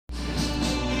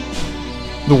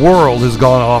The world has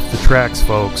gone off the tracks,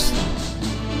 folks.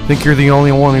 Think you're the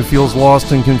only one who feels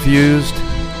lost and confused?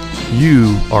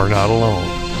 You are not alone.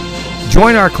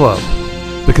 Join our club,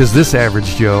 because this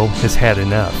average Joe has had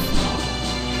enough.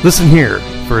 Listen here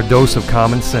for a dose of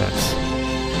common sense.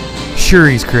 Sure,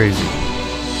 he's crazy,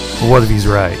 but what if he's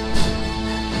right?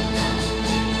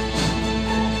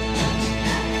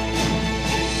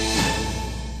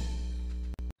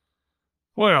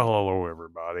 Well, hello,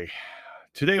 everybody.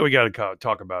 Today we got to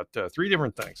talk about three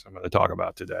different things I'm going to talk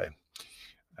about today.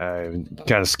 I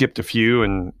kind of skipped a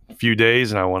few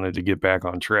days, and I wanted to get back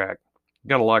on track.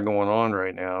 Got a lot going on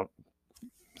right now,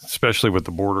 especially with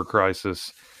the border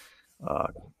crisis,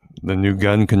 the new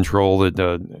gun control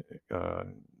that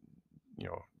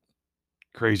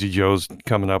Crazy Joe's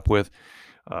coming up with.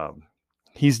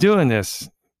 He's doing this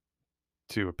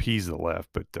to appease the left,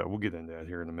 but we'll get into that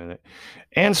here in a minute.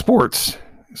 And sports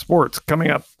coming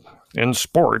up in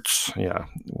sports. Yeah,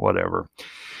 whatever.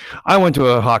 I went to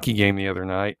a hockey game the other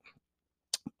night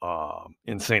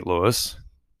in St. Louis.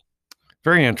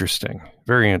 Very interesting.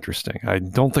 I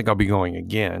don't think I'll be going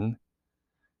again.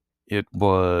 It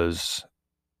was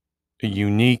a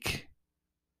unique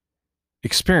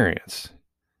experience.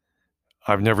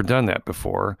 I've never done that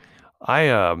before.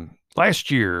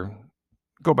 Last year,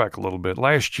 go back a little bit.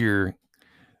 Last year,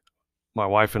 my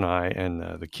wife and I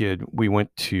and the kid, we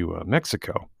went to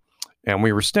Mexico, and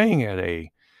we were staying at a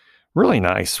really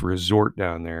nice resort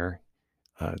down there,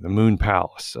 the Moon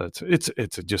Palace.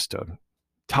 It's just a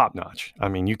top notch. I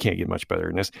mean, you can't get much better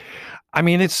than this. I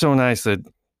mean, it's so nice that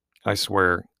I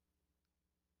swear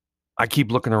I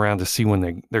keep looking around to see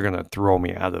when they're going to throw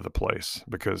me out of the place,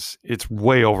 because it's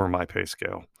way over my pay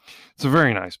scale. It's a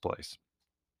very nice place.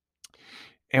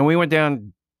 And we went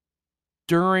down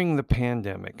during the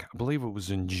pandemic. I believe it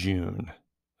was in June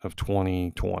of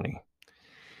 2020.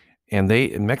 And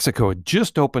Mexico had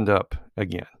just opened up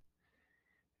again.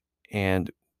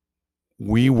 And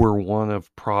we were one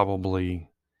of probably,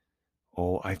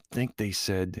 I think they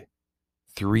said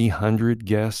 300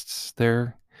 guests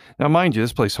there. Now, mind you,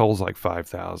 this place holds like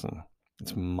 5,000.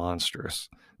 It's monstrous.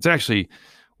 It's actually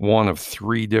one of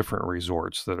 3 different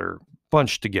resorts that are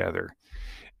bunched together.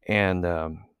 And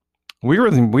we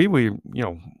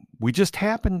just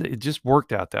happened, it just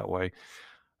worked out that way.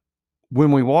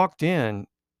 When we walked in,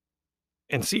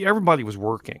 and see, everybody was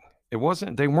working. They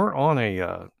weren't on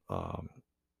a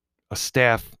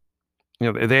staff,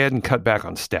 they hadn't cut back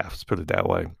on staff, let's put it that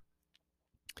way.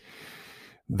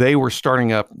 They were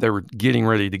starting up, they were getting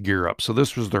ready to gear up. So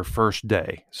this was their first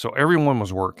day. So everyone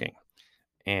was working.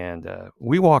 And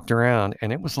we walked around,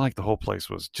 and it was like the whole place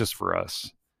was just for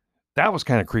us. That was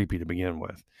kind of creepy to begin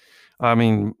with. I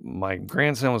mean, my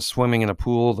grandson was swimming in a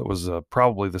pool that was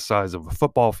probably the size of a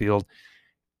football field,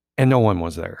 and no one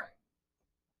was there.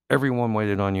 Everyone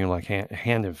waited on you like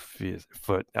hand and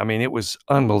foot. I mean, it was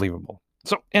unbelievable.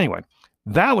 So anyway,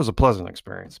 that was a pleasant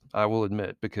experience, I will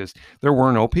admit, because there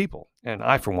were no people. And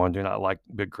I, for one, do not like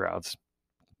big crowds.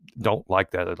 Don't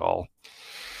like that at all.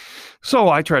 So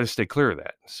I try to stay clear of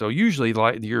that. So usually,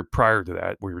 like the year prior to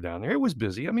that, we were down there. It was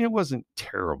busy. I mean, it wasn't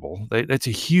terrible. It's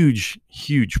a huge,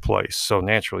 huge place. So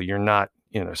naturally, you're not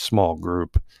in a small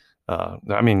group.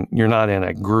 You're not in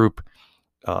a group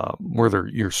where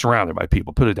you're surrounded by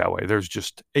people. Put it that way. There's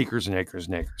just acres and acres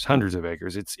and acres, hundreds of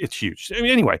acres. It's huge. I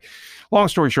mean, anyway, long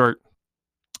story short,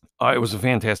 it was a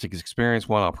fantastic experience.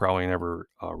 One I'll probably never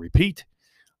repeat.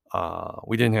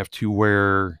 We didn't have to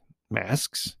wear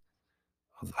masks.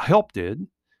 Help did,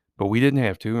 but we didn't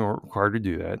have to. We weren't required to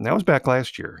do that. And that was back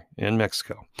last year in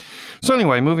Mexico. So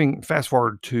anyway, fast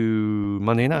forward to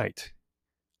Monday night.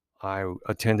 I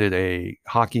attended a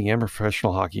hockey game,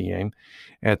 professional hockey game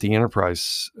at the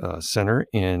Enterprise Center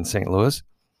in St. Louis.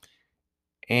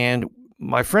 And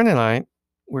my friend and I,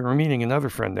 we were meeting another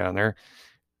friend down there.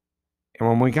 And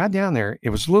when we got down there, it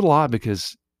was a little odd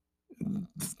because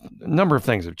a number of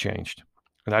things have changed.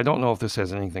 And I don't know if this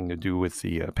has anything to do with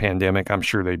the pandemic. I'm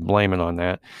sure they'd blame it on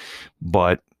that.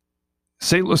 But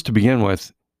St. Louis, to begin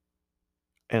with,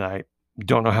 and I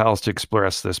don't know how else to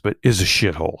express this, but is a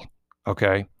shithole.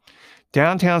 Okay?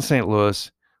 Downtown St.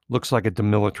 Louis looks like a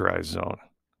demilitarized zone.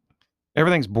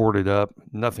 Everything's boarded up.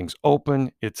 Nothing's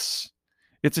open. It's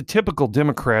a typical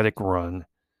Democratic run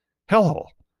hellhole.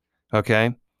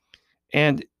 Okay?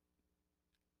 And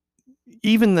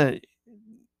even the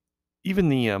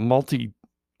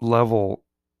multi-level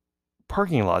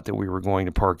parking lot that we were going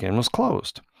to park in was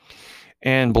closed.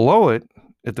 And below it,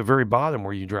 at the very bottom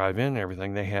where you drive in and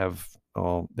everything, they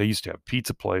used to have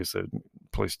pizza place,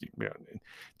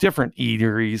 different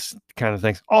eateries, kind of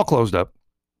things, all closed up.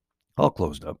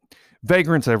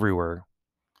 Vagrants everywhere.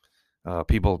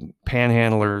 people,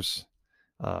 panhandlers.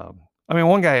 I mean,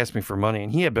 one guy asked me for money,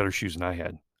 and he had better shoes than I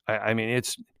had. I mean,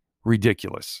 it's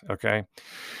ridiculous. Okay,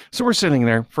 so we're sitting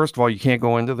there. First of all, you can't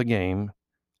go into the game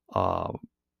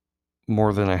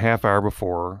more than a half hour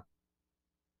before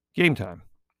game time,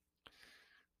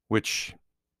 which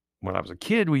when I was a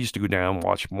kid, we used to go down and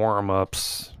watch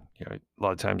warm-ups. You know, a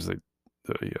lot of times the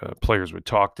players would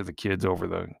talk to the kids over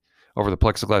the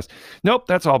plexiglass. Nope,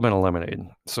 that's all been eliminated.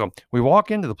 So we walk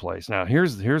into the place. Now,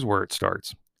 here's where it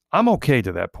starts. I'm okay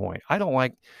to that point. I don't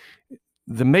like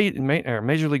the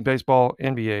Major League Baseball,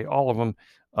 NBA, all of them,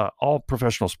 all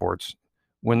professional sports.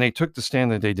 When they took the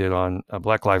stand that they did on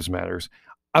Black Lives Matters,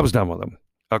 I was done with them.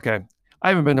 Okay, I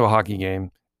haven't been to a hockey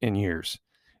game in years.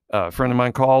 A friend of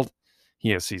mine called. He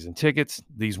has season tickets.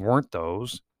 These weren't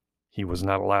those. He was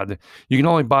not allowed to. You can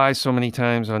only buy so many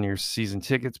times on your season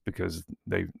tickets because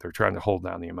they're trying to hold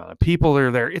down the amount of people that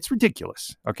are there. It's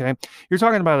ridiculous. Okay, you're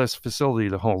talking about a facility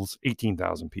that holds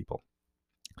 18,000 people.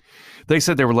 They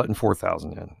said they were letting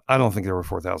 4,000 in. I don't think there were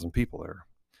 4,000 people there.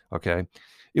 Okay,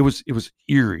 it was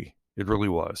eerie. It really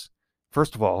was.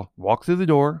 First of all, walk through the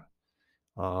door.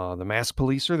 The mask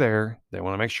police are there. They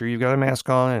want to make sure you've got a mask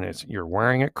on and you're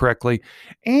wearing it correctly.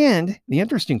 And the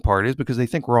interesting part is, because they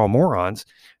think we're all morons,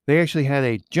 they actually had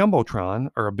a jumbotron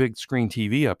or a big screen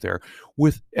TV up there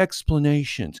with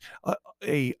explanations,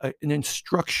 an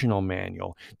instructional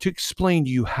manual to explain to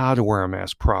you how to wear a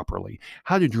mask properly,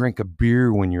 how to drink a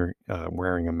beer when you're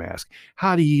wearing a mask,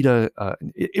 how to eat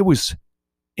it was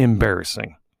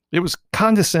embarrassing. It was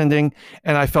condescending,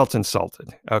 and I felt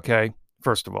insulted. Okay,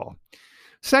 first of all.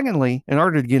 Secondly, in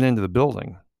order to get into the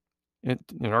building,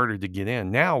 in order to get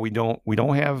in, now we don't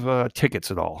have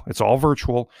tickets at all. It's all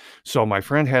virtual. So my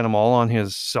friend had them all on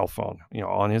his cell phone,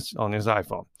 on his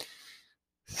iPhone.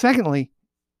 Secondly,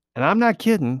 and I'm not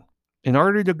kidding, in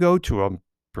order to go to a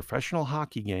professional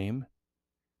hockey game,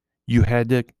 you had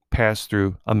to pass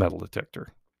through a metal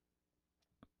detector.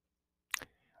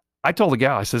 I told the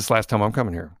gal, I said, this last time I'm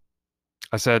coming here.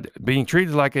 I said, being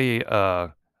treated like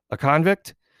a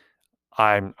convict,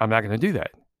 I'm not going to do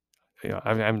that.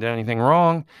 I haven't done anything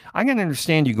wrong. I can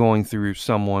understand you going through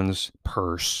someone's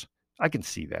purse. I can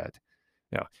see that.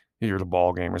 You're at a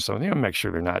ball game or something. Make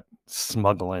sure they're not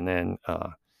smuggling in,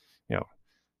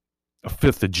 a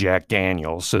fifth of Jack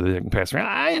Daniels so that they can pass around.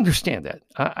 I understand that.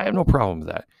 I have no problem with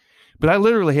that. But I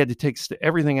literally had to take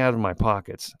everything out of my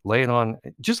pockets, lay it on,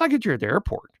 just like you're at the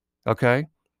airport. Okay.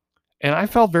 And I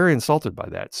felt very insulted by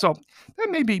that. So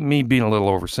that may be me being a little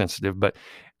oversensitive, but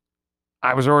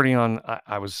I was already on.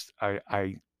 I was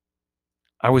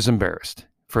embarrassed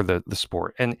for the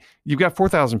sport, and you've got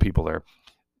 4,000 people there.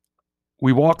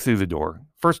 We walk through the door.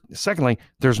 Secondly,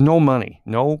 there's no money,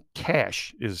 no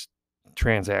cash is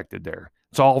transacted there.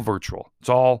 It's all virtual. It's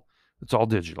all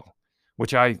digital,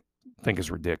 which I think is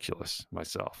ridiculous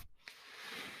myself.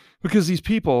 Because these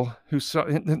people who saw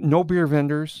no beer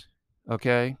vendors,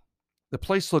 okay, the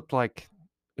place looked like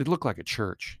a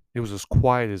church. It was as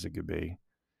quiet as it could be.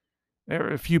 There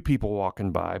were a few people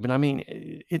walking by, but I mean,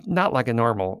 it's not like a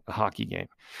normal hockey game.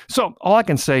 So all I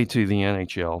can say to the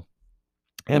NHL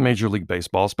and Major League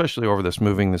Baseball, especially over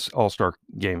moving this All-Star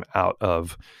game out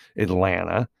of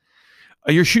Atlanta,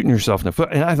 you're shooting yourself in the foot,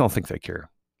 and I don't think they care.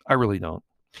 I really don't.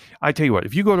 I tell you what,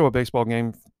 if you go to a baseball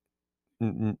game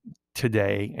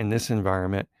today in this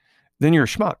environment, then you're a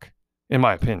schmuck, in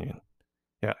my opinion.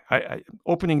 Yeah,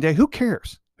 opening day, who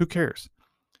cares? Who cares?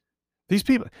 These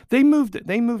people, they moved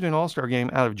an All-Star game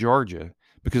out of Georgia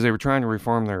because they were trying to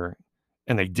reform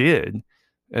and they did,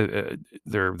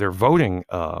 their voting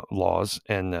laws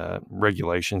and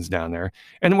regulations down there.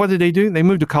 And what did they do? They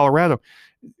moved to Colorado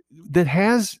that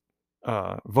has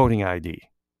voting ID.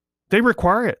 They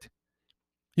require it.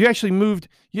 You actually moved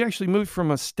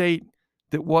from a state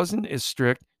that wasn't as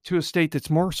strict to a state that's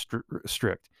more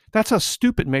strict. That's how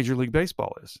stupid Major League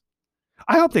Baseball is.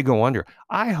 I hope they go under.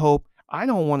 I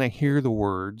don't want to hear the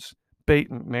words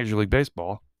Major League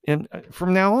Baseball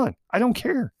from now on. I don't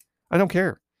care.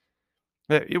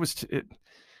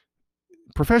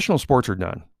 Professional sports are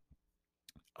done.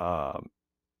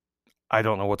 I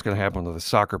don't know what's going to happen to the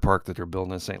soccer park that they're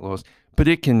building in St. Louis, but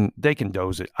they can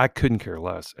doze it. I couldn't care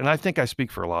less. And I think I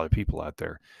speak for a lot of people out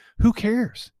there. Who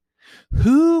cares?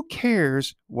 Who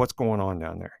cares what's going on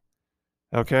down there?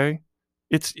 Okay?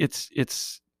 It's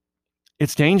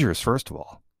dangerous, first of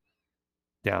all,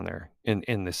 down there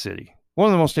in the city. One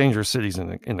of the most dangerous cities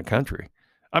in the country.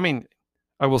 I mean,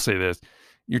 I will say this,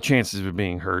 your chances of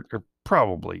being hurt are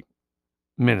probably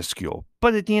minuscule.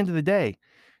 But at the end of the day,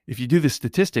 if you do the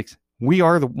statistics, we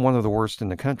are one of the worst in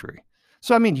the country.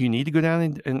 So, I mean, do you need to go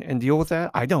down and deal with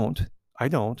that? I don't. I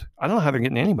don't. I don't know how they're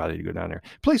getting anybody to go down there.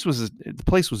 The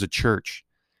place was a church.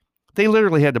 They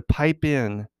literally had to pipe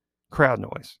in crowd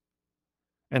noise,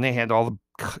 and they had all the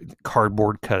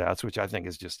cardboard cutouts, which I think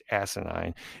is just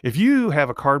asinine. If you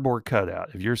have a cardboard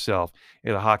cutout of yourself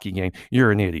at a hockey game, you're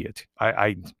an idiot.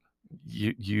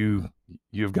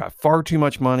 You've got far too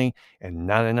much money and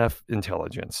not enough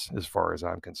intelligence, as far as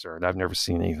I'm concerned. I've never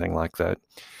seen anything like that.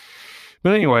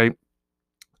 But anyway,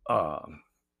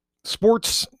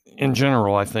 sports in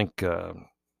general, I think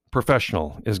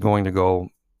professional is going to go.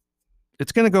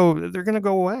 It's going to go. They're going to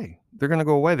go away. They're going to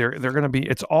go away. They're going to be.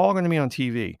 It's all going to be on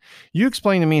TV. You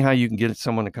explain to me how you can get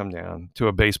someone to come down to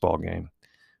a baseball game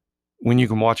when you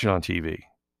can watch it on TV.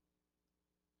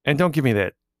 And don't give me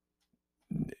that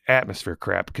atmosphere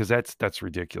crap, because that's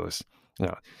ridiculous.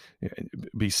 No,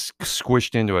 be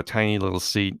squished into a tiny little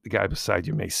seat. The guy beside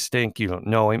you may stink. You don't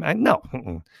know him. No,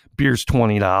 beer's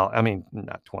 $20. I mean,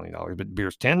 not $20, but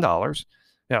beer's $10.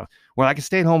 Yeah, when I can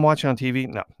stay at home watching on TV,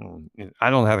 no, I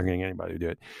don't know how they're getting anybody to do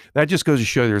it. That just goes to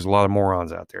show there's a lot of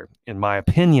morons out there, in my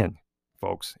opinion,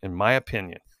 folks. In my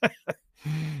opinion.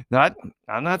 I'm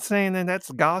not saying that that's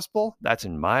the gospel. That's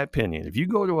in my opinion. If you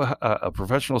go to a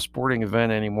professional sporting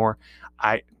event anymore,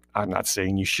 I'm not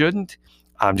saying you shouldn't.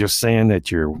 I'm just saying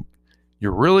that you're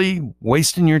really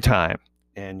wasting your time,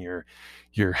 and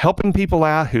you're helping people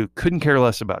out who couldn't care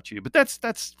less about you. But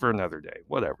that's for another day.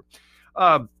 Whatever.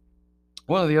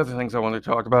 One of the other things I want to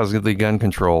talk about is the gun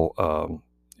control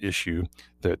issue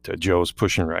that Joe's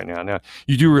pushing right now. Now,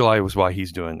 you do realize why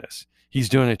he's doing this. He's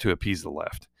doing it to appease the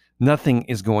left. Nothing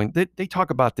is going. They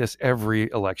talk about this every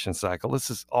election cycle.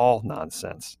 This is all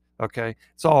nonsense. Okay,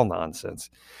 it's all nonsense.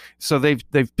 So they've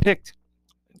picked.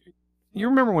 You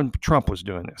remember when Trump was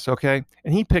doing this, okay?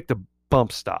 And he picked a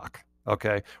bump stock.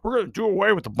 Okay, we're going to do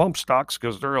away with the bump stocks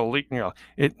because they're elite. You know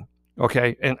it.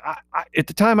 Okay, and I at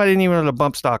the time I didn't even know what a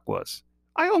bump stock was.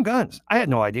 I own guns. I had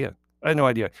no idea. I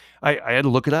had to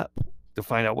look it up to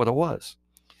find out what it was.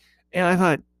 And I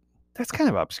thought, that's kind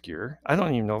of obscure. I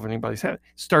don't even know if anybody's had it.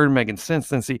 Started making sense.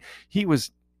 Then see,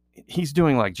 he's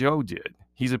doing like Joe did.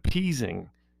 He's appeasing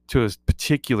to his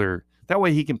particular. That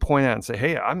way he can point out and say,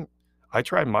 hey, I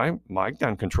tried my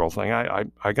gun control thing.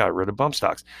 I got rid of bump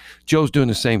stocks. Joe's doing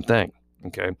the same thing.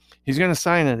 Okay. He's going to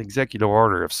sign an executive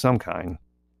order of some kind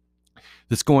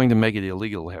that's going to make it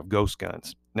illegal to have ghost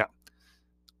guns. Now,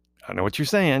 I know what you're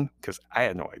saying, because I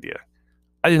had no idea.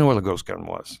 I didn't know what a ghost gun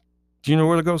was. Do you know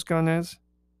what a ghost gun is?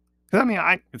 Because I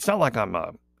mean, it's not like I'm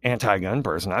a anti-gun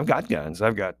person. I've got guns.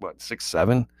 I've got 6,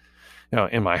 7,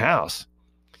 in my house.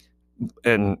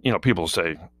 And people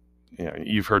say,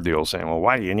 you've heard the old saying, well,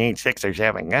 why do you need 6 or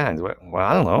 7 guns? Well,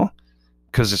 I don't know,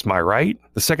 because it's my right.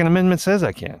 The Second Amendment says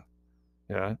I can.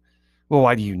 Yeah. Well,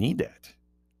 why do you need that?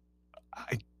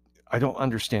 I don't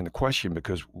understand the question,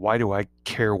 because why do I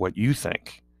care what you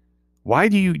think? Why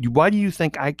do you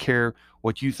think I care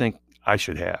what you think I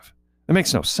should have? It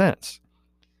makes no sense.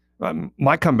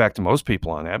 My comeback to most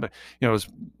people on that, but is,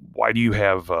 why do you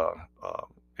have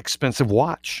expensive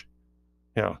watch?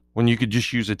 When you could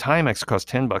just use a Timex that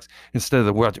costs $10 instead of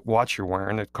the watch you're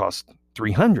wearing that costs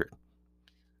 $300.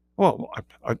 Well,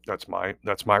 that's my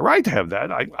right to have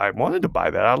that. I wanted to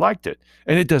buy that. I liked it,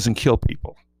 and it doesn't kill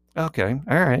people. Okay,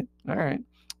 all right.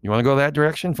 You want to go that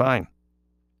direction? Fine.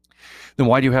 Then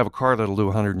why do you have a car that'll do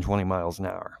 120 miles an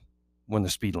hour when the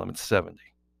speed limit's 70?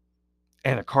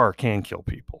 And a car can kill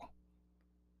people.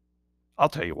 I'll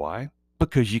tell you why.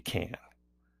 Because you can.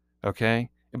 Okay?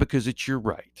 And because it's your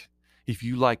right. If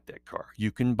you like that car,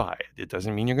 you can buy it. It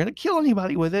doesn't mean you're going to kill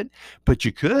anybody with it, but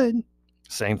you could.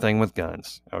 Same thing with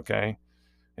guns. Okay?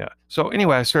 Yeah. So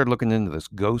anyway, I started looking into this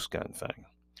ghost gun thing.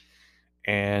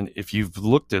 And if you've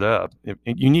looked it up,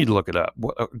 you need to look it up.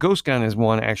 A ghost gun is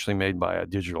one actually made by a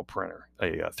digital printer,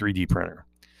 a 3D printer.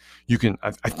 You can,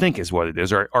 I think, is what it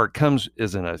is, or it comes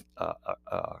as in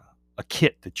a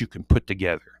kit that you can put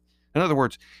together. In other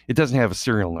words, it doesn't have a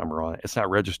serial number on it. It's not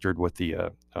registered with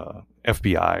the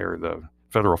FBI or the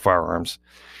Federal Firearms.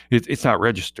 It's not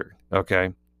registered.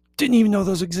 Okay, didn't even know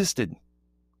those existed.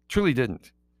 Truly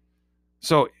didn't.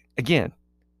 So again,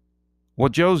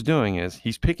 what Joe's doing is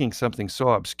he's picking something so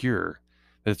obscure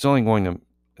that it's only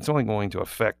going to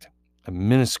affect a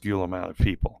minuscule amount of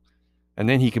people. And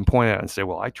then he can point out and say,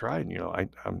 well, I tried,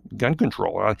 I'm gun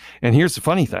control. And here's the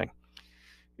funny thing.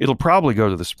 It'll probably go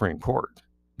to the Supreme Court,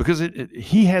 because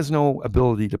he has no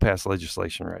ability to pass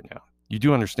legislation right now. You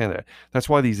do understand that. That's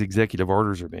why these executive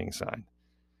orders are being signed.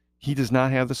 He does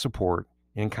not have the support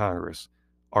in Congress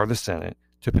or the Senate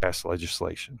to pass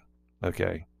legislation.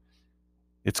 Okay.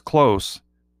 It's close,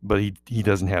 but he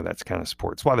doesn't have that kind of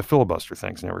support. It's why the filibuster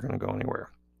thing's never going to go anywhere.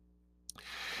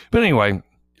 But anyway,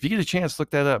 If you get a chance,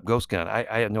 look that up. Ghost gun.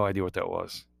 I had no idea what that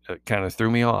was. It kind of threw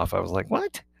me off. I was like,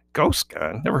 what? Ghost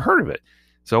gun? Never heard of it.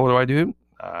 So what do?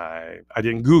 I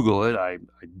didn't Google it. I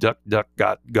duck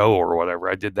got go or whatever.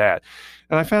 I did that,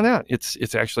 and I found out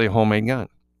it's actually a homemade gun.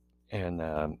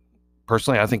 And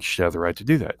personally, I think you should have the right to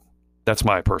do that. That's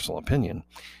my personal opinion.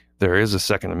 There is a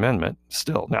Second Amendment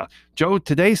still. Now, Joe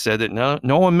today said that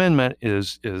no amendment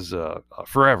is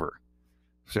forever,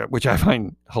 which I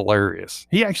find hilarious.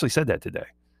 He actually said that today.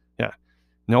 Yeah,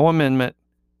 no amendment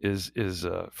is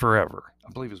forever,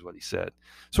 I believe is what he said.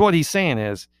 So what he's saying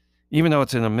is, even though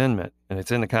it's an amendment and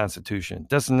it's in the Constitution,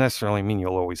 doesn't necessarily mean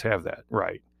you'll always have that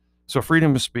right. So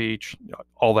freedom of speech,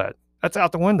 all that's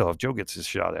out the window if Joe gets his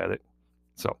shot at it.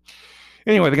 So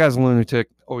anyway, the guy's a lunatic,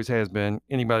 always has been.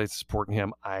 Anybody that's supporting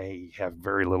him, I have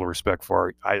very little respect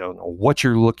for. I don't know what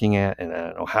you're looking at, and I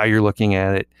don't know how you're looking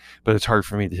at it, but it's hard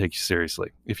for me to take you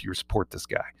seriously if you support this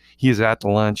guy. He is at the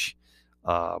lunch.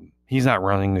 He's not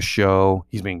running the show.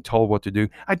 He's being told what to do.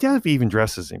 I doubt if he even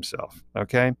dresses himself,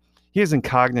 okay? He is in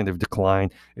cognitive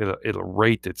decline at a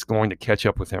rate that's going to catch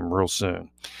up with him real soon.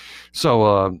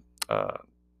 So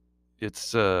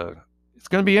it's going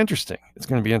to be interesting. It's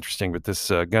going to be interesting, but this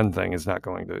gun thing is not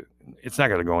going to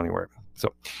go anywhere.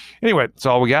 So anyway, that's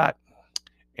all we got.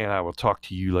 And I will talk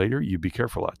to you later. You be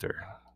careful out there.